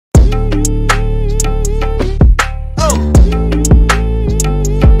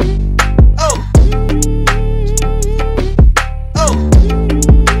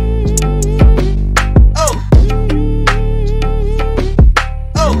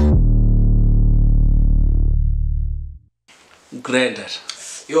Grandad.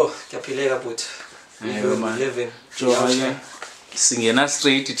 Yo, Gqeberha but living. Singena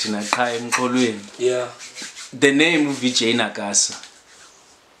straight thina cha emqolweni. Yeah. The name V.J Nakasa.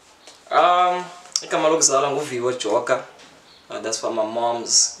 Igama lokuzalwa nguVivo Joker. That's what my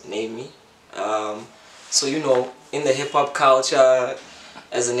mom's named me. So you know, in the hip hop culture,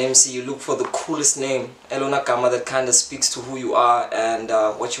 as an MC, you look for the coolest name, elona gama that kind of speaks to who you are and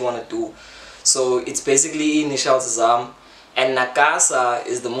what you want to do. So it's basically initials Zam, and Nakasa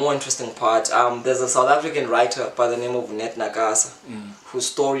is the more interesting part. There's a South African writer by the name of V.J Nakasa, whose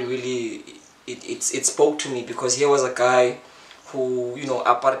story really it spoke to me, because he was a guy who, you know,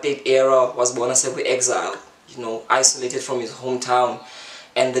 apartheid era, was born as an exile, you know, isolated from his hometown,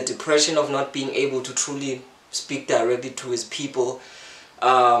 and the depression of not being able to truly speak directly to his people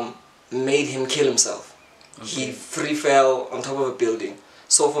made him kill himself. Okay. He free fell on top of a building.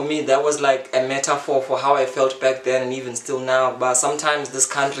 So for me, that was like a metaphor for how I felt back then and even still now. But sometimes this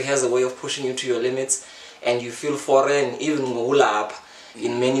country has a way of pushing you to your limits, and you feel foreign, even up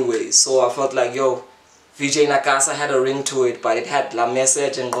in many ways. So I felt like, yo, V.J Nakasa had a ring to it, but it had la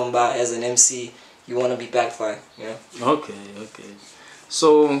message, and Gqeberha as an MC, you want to be back fine. Yeah. Okay.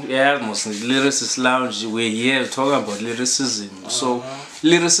 So yeah, mostly Lyricist Lounge, we're here talking about lyricism. So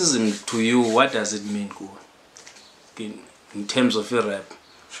lyricism to you, what does it mean, in terms of your rap?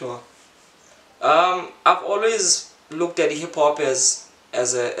 Sure. I've always looked at hip hop as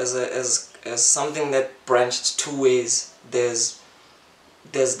something that branched two ways. There's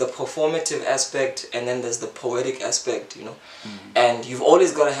the performative aspect, and then there's the poetic aspect, you know. And you've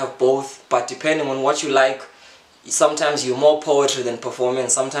always got to have both, but depending on what you like, sometimes you're more poetry than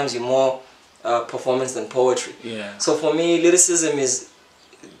performance, sometimes you're more performance than poetry. Yeah. So for me, lyricism is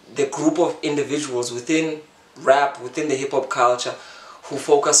the group of individuals within rap, within the hip-hop culture, who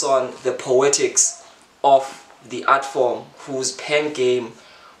focus on the poetics of the art form, whose pen game,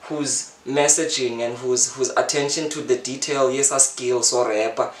 whose messaging, and whose attention to the detail, yes, our skills or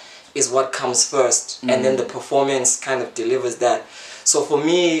rapper, is what comes first, and then the performance kind of delivers that. So for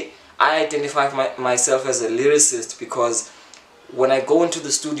me, I identify myself as a lyricist because when I go into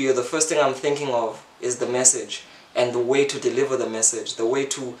the studio, the first thing I'm thinking of is the message and the way to deliver the message, the way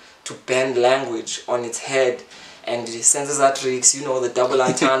to bend language on its head, and the sensatrix, you know, the double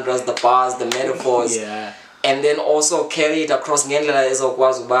entendres, the bars, the metaphors, and then also carry it across ngendlela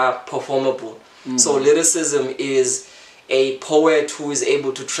ezokwazi uba performable. So lyricism is a poet who is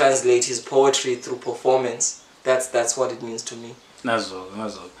able to translate his poetry through performance. That's what it means to me. Nazo.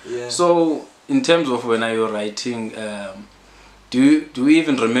 Yeah. So in terms of when you were writing, do you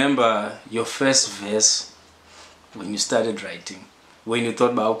even remember your first verse when you started writing? When you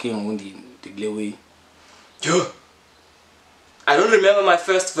thought about okay, yeah. I don't remember my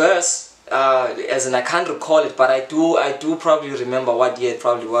first verse, as in I can't recall it, but I do probably remember what year it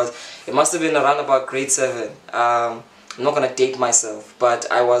probably was. It must have been around about grade 7. I'm not gonna date myself, but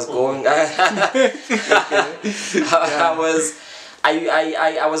I was going.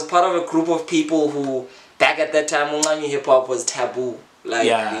 I was part of a group of people who, back at that time, hip hop was taboo. Like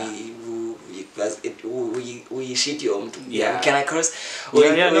we shit your can I curse? We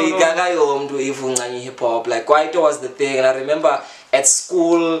hip hop. Like quite was the thing, and I remember at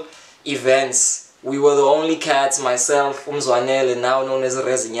school events we were the only cats, myself, Umzwanele, now known as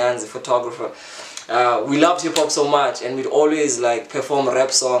Rezinyanzi, photographer. We loved hip hop so much, and we'd always like perform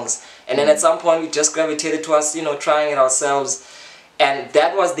rap songs. And then at some point we just gravitated to us, you know, trying it ourselves. And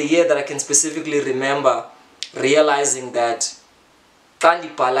that was the year that I can specifically remember realizing that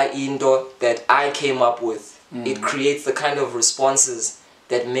Kandipala Indo that I came up with, it creates the kind of responses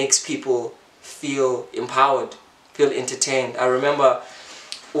that makes people feel empowered, feel entertained. I remember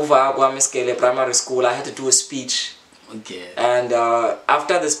Uva Agwameskele primary school, I had to do a speech. Okay. And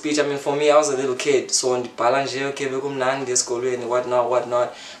after the speech, I mean, for me, I was a little kid, so on the balance, okay, and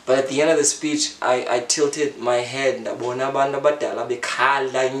whatnot. But at the end of the speech, I tilted my head, and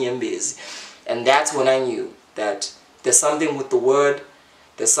that's when I knew that there's something with the word,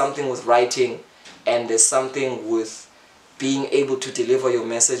 there's something with writing, and there's something with being able to deliver your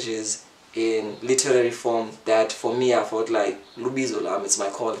messages in literary form that, for me, I felt like Lubizolam, it's my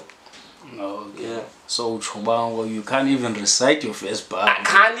calling. Okay. Yeah. So you can't even recite your first bar. I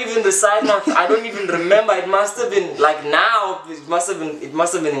can't even recite my. I don't even remember. It must have been like now. It must have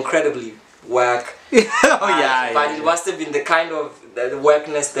been incredibly whack. But it must have been the kind of the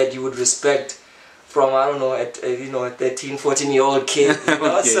whackness that you would respect from, I don't know, a 13, 14-year-old kid. You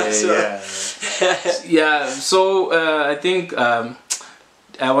know? Yeah. So I think I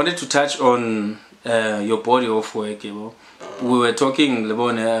wanted to touch on your body of work. We were talking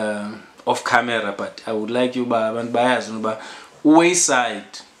about off camera, but I would like you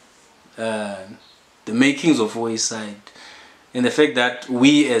Wayside, the makings of Wayside, and the fact that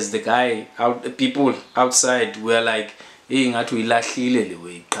we as the people outside were like, hey,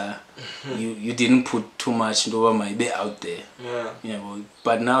 you didn't put too much into my be out there. Yeah. Yeah, well,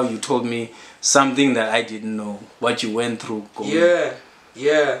 but now you told me something that I didn't know, what you went through.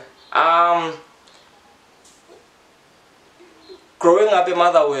 Yeah. Growing up in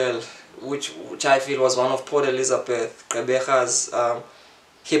Motherwell, which I feel was one of Port Elizabeth, Gqeberha's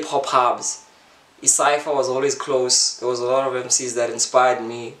hip hop hubs. Cypher was always close. There was a lot of MCs that inspired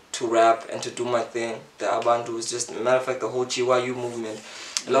me to rap and to do my thing. The Abantu was just, matter of fact, the whole GYU movement.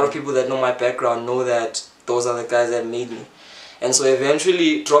 A lot of people that know my background know that those are the guys that made me. And so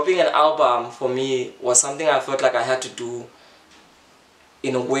eventually dropping an album for me was something I felt like I had to do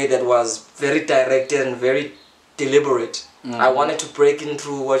in a way that was very directed and very deliberate. I wanted to break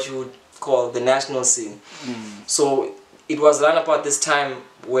into what you would call the national scene. So it was around about this time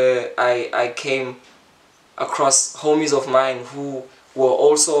where I came across homies of mine who were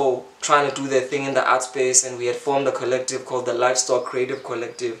also trying to do their thing in the art space, and we had formed a collective called the Livestock Creative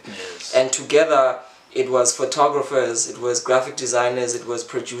Collective. Yes. And together it was photographers, it was graphic designers, it was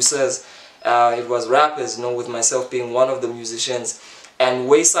producers, it was rappers, you know, with myself being one of the musicians. And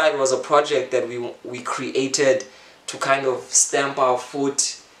Wayside was a project that we created to kind of stamp our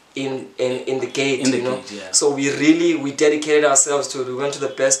foot in the gate, you know. Gate, yeah. So we dedicated ourselves to it. We went to the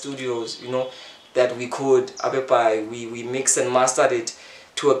best studios, you know, that we could. We mixed and mastered it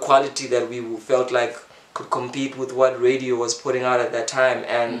to a quality that we felt like could compete with what radio was putting out at that time.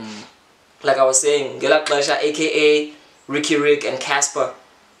 And like I was saying, Gqeberha, aka Ricky Rick, and Casper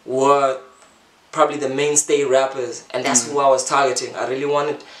were probably the mainstay rappers, and that's who I was targeting. I really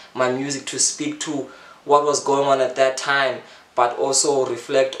wanted my music to speak to what was going on at that time, but also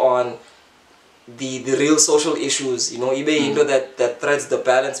reflect on the real social issues, you know, that threads the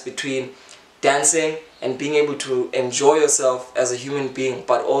balance between dancing and being able to enjoy yourself as a human being,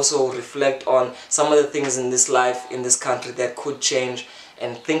 but also reflect on some of the things in this life, in this country, that could change,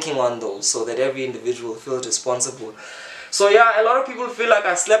 and thinking on those so that every individual feels responsible. So yeah, a lot of people feel like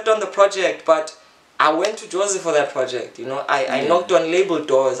I slept on the project, but I went to Josie for that project, you know. I knocked on label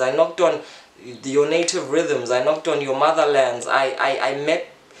doors, I knocked on your native rhythms, I knocked on your motherlands, I met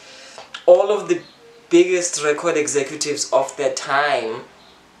all of the biggest record executives of that time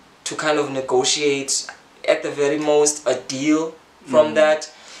to kind of negotiate, at the very most, a deal from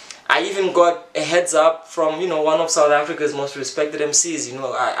that. I even got a heads up from, you know, one of South Africa's most respected MCs. You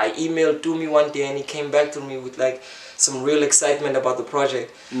know, I emailed Dumi one day and he came back to me with like some real excitement about the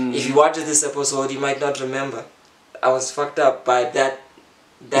project. If you watch this episode, you might not remember. I was fucked up by that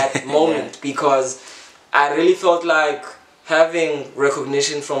moment because I really felt like having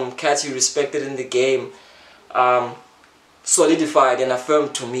recognition from cats you respected in the game solidified and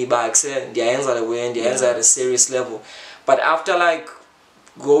affirmed to me by Excel. The ends are the way and the ends are at a serious level. But after like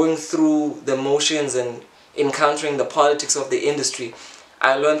going through the motions and encountering the politics of the industry,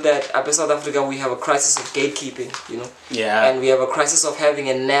 I learned that up in South Africa we have a crisis of gatekeeping, you know. Yeah. And we have a crisis of having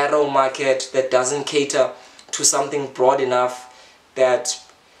a narrow market that doesn't cater to something broad enough that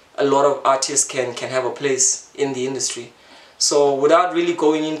a lot of artists can have a place in the industry. So without really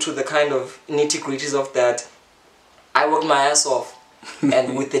going into the kind of nitty-gritties of that, I worked my ass off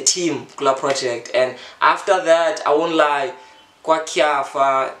and with the team, Kula Project. And after that, I won't lie,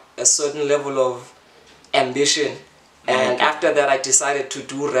 for a certain level of ambition. And after that, I decided to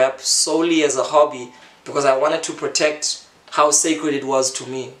do rap solely as a hobby because I wanted to protect how sacred it was to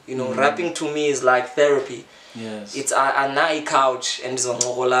me. You know, rapping to me is like therapy. Yes. It's a night couch and it's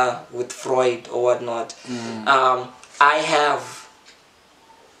a with Freud or whatnot. I have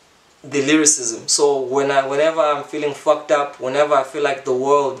the lyricism. So whenever I'm feeling fucked up, whenever I feel like the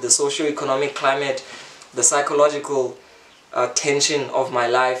world, the socio-economic climate, the psychological tension of my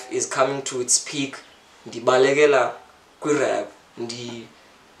life is coming to its peak, ndibalekela kwi-rap,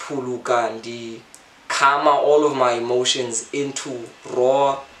 ndiphuluka, ndikama all of my emotions into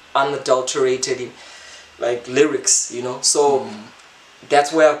raw, unadulterated like lyrics, you know. So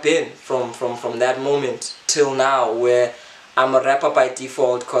that's where I've been from that moment till now, where I'm a rapper by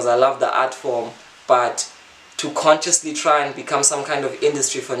default because I love the art form, but to consciously try and become some kind of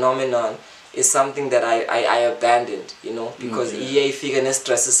industry phenomenon is something that I abandoned, you know, because EA figure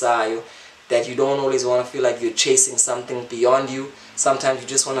stresses that you don't always want to feel like you're chasing something beyond you. Sometimes you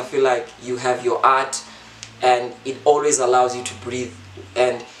just want to feel like you have your art and it always allows you to breathe.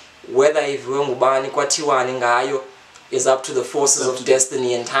 And whether if is up to the forces of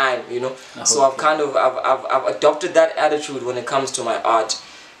destiny and time, you know. So I've adopted that attitude when it comes to my art.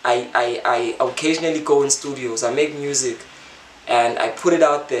 I occasionally go in studios, I make music, and I put it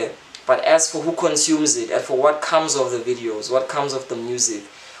out there. But as for who consumes it, and for what comes of the videos, what comes of the music,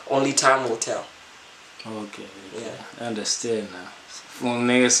 only time will tell. Okay, yeah. I understand now.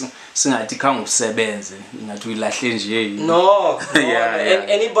 Singathi khange usebenze ngathi uyilahle nje. No, yeah.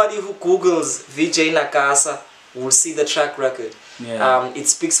 Anybody who Googles V.J Nakasa will see the track record. Yeah. It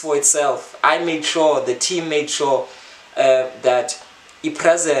speaks for itself. I made sure, the team made sure that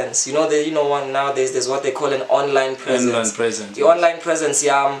presence, nowadays there's what they call an online presence. Online presence. The online presence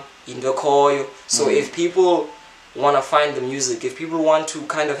in the call. So if people want to find the music, if people want to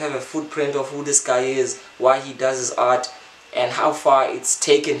kind of have a footprint of who this guy is, why he does his art, and how far it's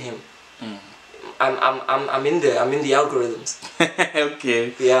taken him, I'm in there. I'm in the algorithms.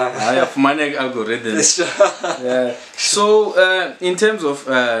 Okay. Yeah. I have money algorithms. Yeah. So in terms of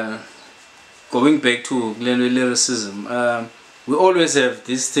going back to lyricism, we always have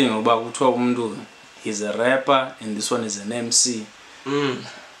this thing about he's a rapper and this one is an MC.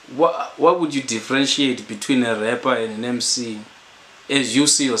 What would you differentiate between a rapper and an MC? As you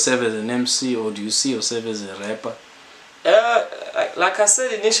see yourself as an MC, or do you see yourself as a rapper? Like I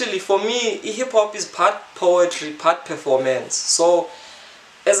said initially, for me, hip hop is part poetry, part performance. So,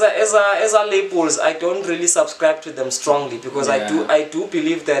 as a labels, I don't really subscribe to them strongly, because I do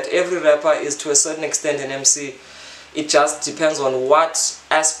believe that every rapper is to a certain extent an MC. It just depends on what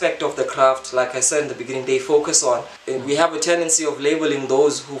aspect of the craft, like I said in the beginning, they focus on. And we have a tendency of labeling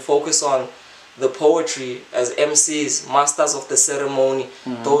those who focus on the poetry as MCs, masters of the ceremony,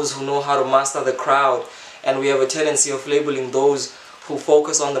 those who know how to master the crowd. And we have a tendency of labeling those who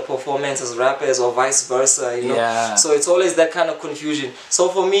focus on the performance as rappers, or vice versa, Yeah. So it's always that kind of confusion. So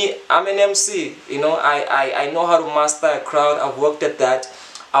for me, I'm an MC, I know how to master a crowd. I've worked at that.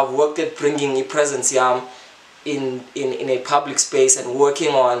 I've worked at bringing a presence in a public space, and working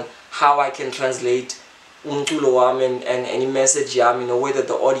on how I can translate umculo wami and any message in a way that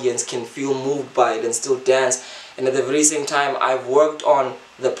the audience can feel moved by it and still dance. And at the very same time, I've worked on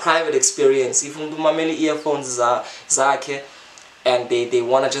the private experience. If umameli earphones zakhe and they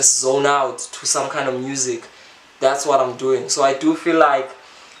want to just zone out to some kind of music, that's what I'm doing. So I do feel like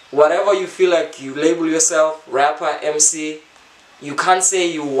whatever you feel like you label yourself, rapper, MC, you can't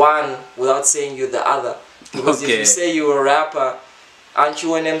say you one without saying you're the other. Because if you say you're a rapper, aren't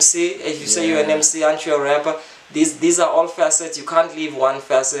you an MC? If you say you're an MC, aren't you a rapper? These are all facets. You can't leave one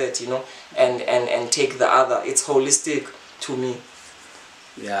facet, and take the other. It's holistic to me.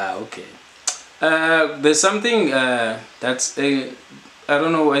 Yeah, okay. There's something that's I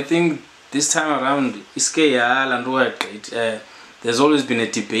don't know, I think this time around there's always been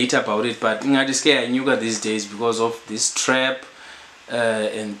a debate about it, but these days because of this trap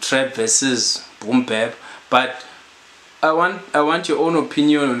and trap versus boom bap. But I want your own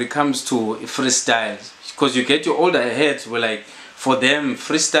opinion when it comes to freestyle, because you get your older heads were like, for them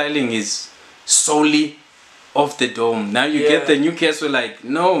freestyling is solely off the dome. Now you get the new cats were like,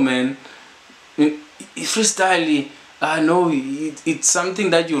 no man, freestyle, no, it's something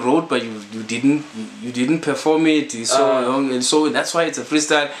that you wrote but you didn't perform it, and so that's why it's a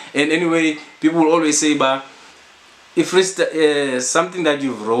freestyle. And anyway, people will always say, but if something that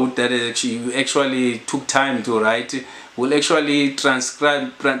you wrote that you actually took time to write will actually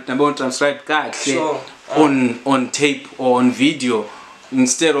transcribe on tape or on video,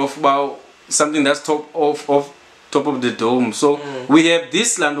 instead of something that's top of the dome. So we have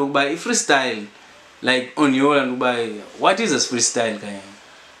this land by freestyle, like on your land by what is a freestyle guy?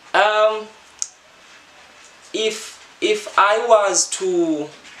 If I was to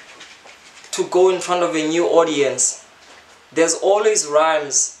go in front of a new audience, there's always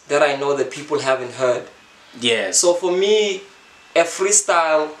rhymes that I know that people haven't heard. Yes. So for me, a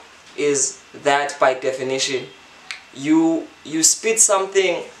freestyle is that by definition. You spit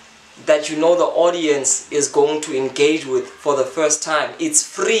something that you know the audience is going to engage with for the first time. It's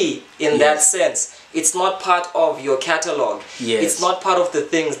free in that sense. It's not part of your catalog. Yes. It's not part of the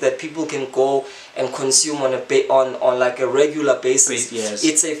things that people can go and consume on like a regular basis. Yes.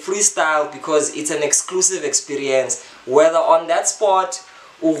 It's a freestyle because it's an exclusive experience. Whether on that spot,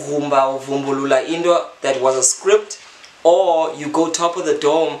 uvumbulula indo that was a script, or you go top of the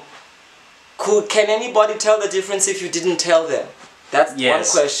dome. Can anybody tell the difference if you didn't tell them? That's one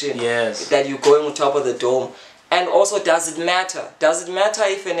question. Yes. That you're going on top of the dome. And also, does it matter? Does it matter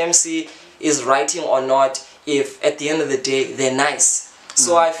if an MC is writing or not, if at the end of the day they're nice?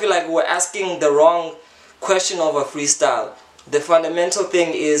 So I feel like we're asking the wrong question of a freestyle. The fundamental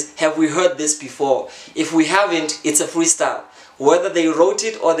thing is, have we heard this before? If we haven't, it's a freestyle. Whether they wrote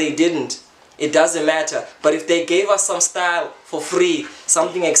it or they didn't, it doesn't matter. But if they gave us some style for free,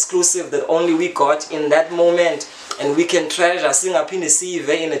 something exclusive that only we got in that moment, and we can treasure, sing up in the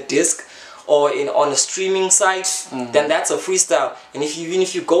CV in a disc or on a streaming site, then that's a freestyle. And even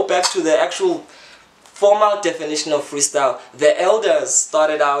if you go back to the actual formal definition of freestyle, the elders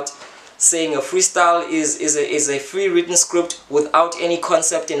started out saying a freestyle is a free written script without any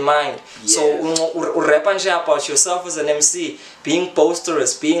concept in mind. Yes. So rap about yourself as an MC, being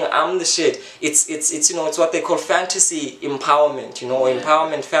boisterous, being I'm the shit. It's you know, it's what they call fantasy empowerment, you know,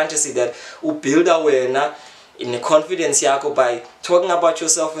 empowerment fantasy, that you build awareness in the confidence yako by talking about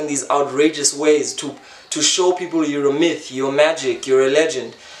yourself in these outrageous ways to show people you're a myth, you're magic, you're a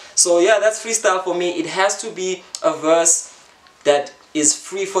legend. So yeah, that's freestyle for me. It has to be a verse that is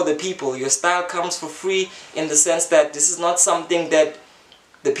free for the people. Your style comes for free in the sense that this is not something that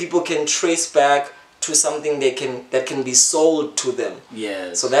the people can trace back to something that can be sold to them.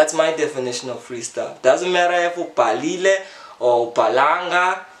 Yes. So that's my definition of freestyle. Doesn't matter if upalile or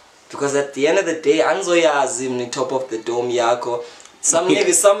upalanga, because at the end of the day, anzoyazi in the top of the dome yako. Some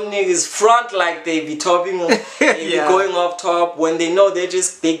niggas front like they be topping, they be going off top when they know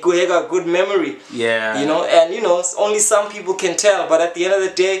they go have a good memory. Yeah. You know, and you know, only some people can tell, but at the end of the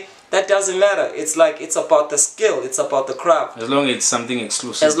day, that doesn't matter. It's like, it's about the skill, it's about the craft. As long as it's something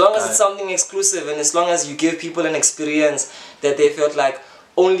exclusive. As long as it's something exclusive, and as long as you give people an experience that they felt like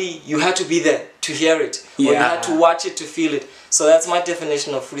only you had to be there to hear it, or you had to watch it to feel it. So that's my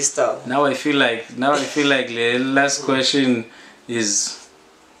definition of freestyle. Now I feel like the last question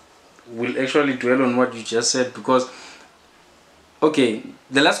will actually dwell on what you just said, because okay,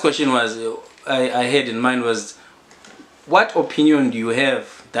 the last question was I had in mind was, what opinion do you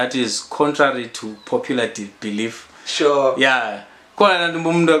have that is contrary to popular belief? Sure. Yeah.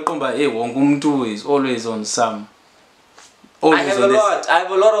 Is always on some. I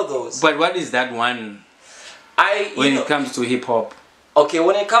have a lot of those. But what is that one when it comes to hip hop? Okay,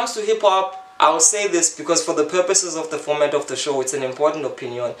 when it comes to hip hop, I'll say this because for the purposes of the format of the show, it's an important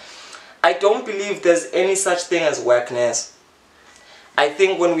opinion. I don't believe there's any such thing as whackness. I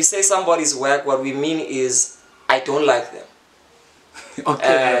think when we say somebody's whack, what we mean is I don't like them.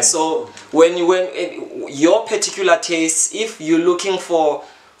 Okay. So when your particular taste, if you're looking for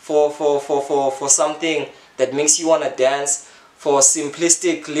something that makes you want to dance, for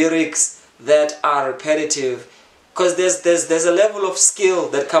simplistic lyrics that are repetitive, because there's a level of skill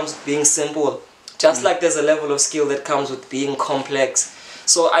that comes with being simple, just like there's a level of skill that comes with being complex.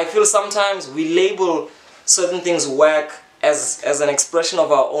 So I feel sometimes we label certain things whack as an expression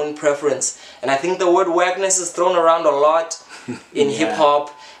of our own preference, and I think the word whackness is thrown around a lot in hip hop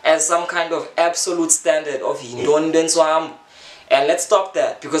as some kind of absolute standard of yindondenswam. And let's stop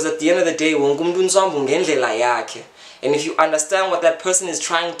that, because at the end of the day, and if you understand what that person is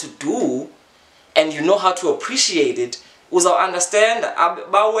trying to do and you know how to appreciate it, you'll understand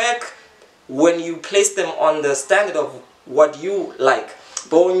about work when you place them on the standard of what you like.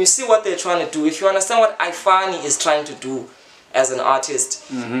 But when you see what they're trying to do, if you understand what Ifani is trying to do as an artist,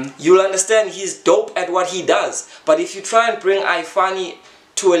 you'll understand he's dope at what he does. But if you try and bring Ifani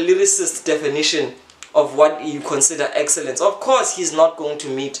to a lyricist definition of what you consider excellence, of course he's not going to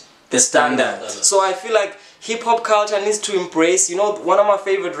meet the standard. So I feel like hip-hop culture needs to embrace, you know, one of my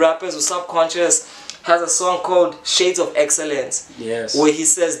favorite rappers who Subconscious has a song called Shades of Excellence. Yes. Where he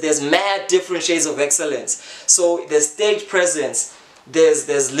says there's mad different shades of excellence. So there's stage presence,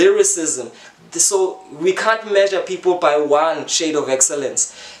 there's lyricism. So we can't measure people by one shade of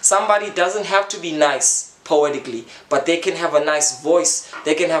excellence. Somebody doesn't have to be nice poetically, but they can have a nice voice,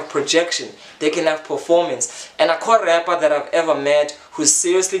 they can have projection, they can have performance. And a core rapper that I've ever met who's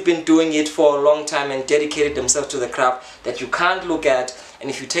seriously been doing it for a long time and dedicated themselves to the craft that you can't look at, and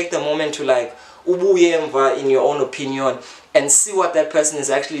if you take the moment to like ubuyemva in your own opinion and see what that person is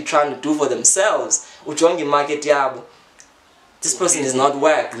actually trying to do for themselves, ujongi market yabo, this person is not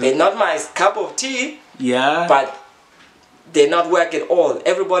whack. They're not my cup of tea, but they're not whack at all.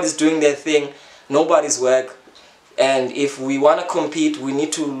 Everybody's doing their thing, nobody's whack. And if we want to compete, we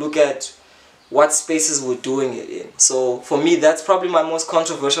need to look at what spaces we're doing it in. So for me, that's probably my most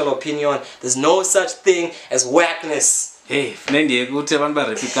controversial opinion. There's no such thing as whackness. Hey,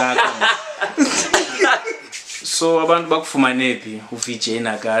 so abantu bakufumanephi V.J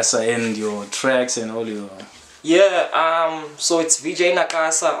Nakasa and your tracks and all your... Yeah, so it's V.J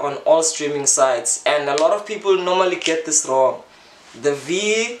Nakasa on all streaming sites, and a lot of people normally get this wrong. The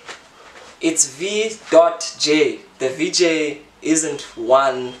V, it's V.J. The VJ isn't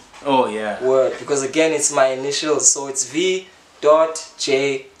one word, because again it's my initials, so it's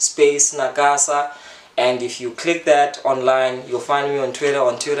V.J space Nakasa, And if you click that online, you'll find me on Twitter.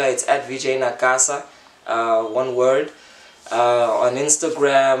 On Twitter, it's at V.J Nakasa, one word. On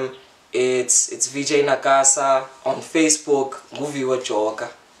Instagram, it's V.J Nakasa. On Facebook, Gqeberha.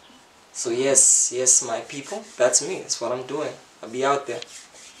 So yes, my people, that's me. That's what I'm doing. I'll be out there.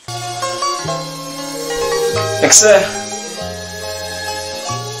 Emcee.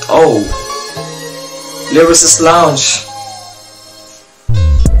 Oh, Lyricist Lounge.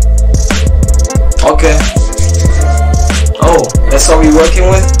 Okay. Oh, that's what we're working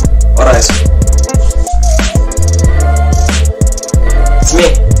with? Alright. It's me.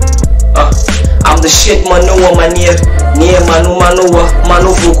 I'm the shit manure manure. Near manu maneuver.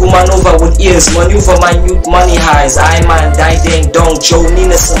 Manuvuku maneuver with ears. Maneuver minute money highs. I man die dang dong. Joe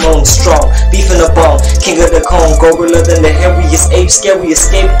Nina Simone strong. Beef in the bone. King of the cone. Gorilla than the heaviest ape. Scary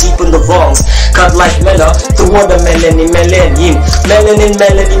escape deep in the wrongs. Cut like Miller. The watermelon in melanin. Melanin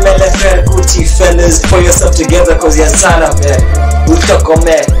melon Gucci fellas. Pull yourself together cause you're son of it. We took a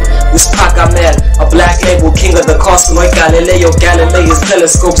man. We spark a man. A black label. King of the castle like Galileo. Galileo's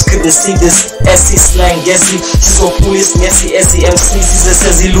telescopes couldn't see this. SC slang. Yesi. Sizo police. Messi. SC emcee. Caesar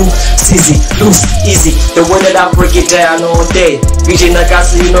says he loose. Easy. The way that I break it down all day. V.J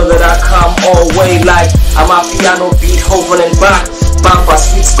Nakasa, you know that I come all way like I'm a piano beat, Hoven and Bach. Bamba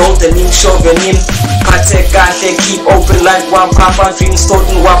sweets golden in chauvinim. Pate kahle keep open like one papa dream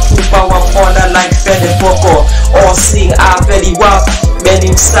stolen one pupa one corner like Fede Poco. All seeing I very well.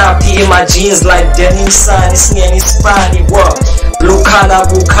 Benim sapi in my jeans like denim sun. It's any spiny work. Blue collar,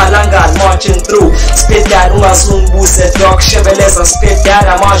 marching through. Spit that ungazungibuse dog Chevrolet's spit that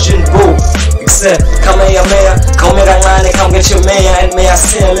I'm marching boo. Except come here mayor, come here kancane, come get your mayor. And may I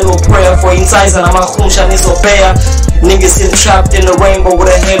say a little prayer for insides and I'm a khumsha nizobheya. Niggas getting trapped in the rainbow with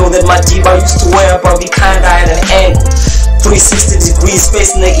a halo that my diva used to wear, but we kinda at an angle. 360 degrees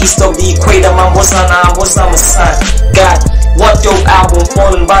facing the east of the equator. Mambosana, my son. Got one dope album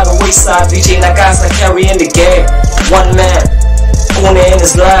falling by the wayside. V.J Nakasa carrying the game. One man, Pune in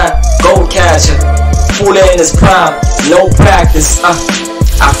his line, gold catcher. Pule in his prime, no practice.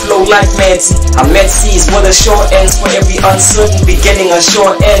 I flow like emcee. I'm emcees with a short ends for every uncertain beginning, a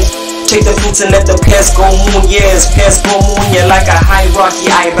short end. Take the fruits and let the pears go moon years. Pears go moon, yeah, like a hierarchy.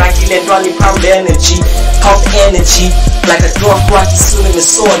 Iraqi, let Ronnie pump energy. Pump energy. Like a dwarf rocky soon in the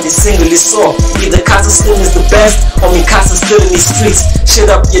sword. They singly saw. Either Casa Slim is the best, or me Casa still in these streets. Shit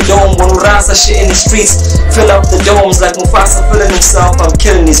up your dome, when Rasa shit in the streets. Fill up the domes like Mufasa filling himself. I'm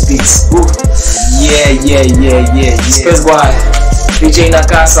killing these beats. Woo. Yeah. Because why? V.J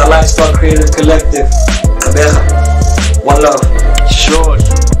Nakasa, Lifestyle Creative Collective. Gqeberha. One love. Sure.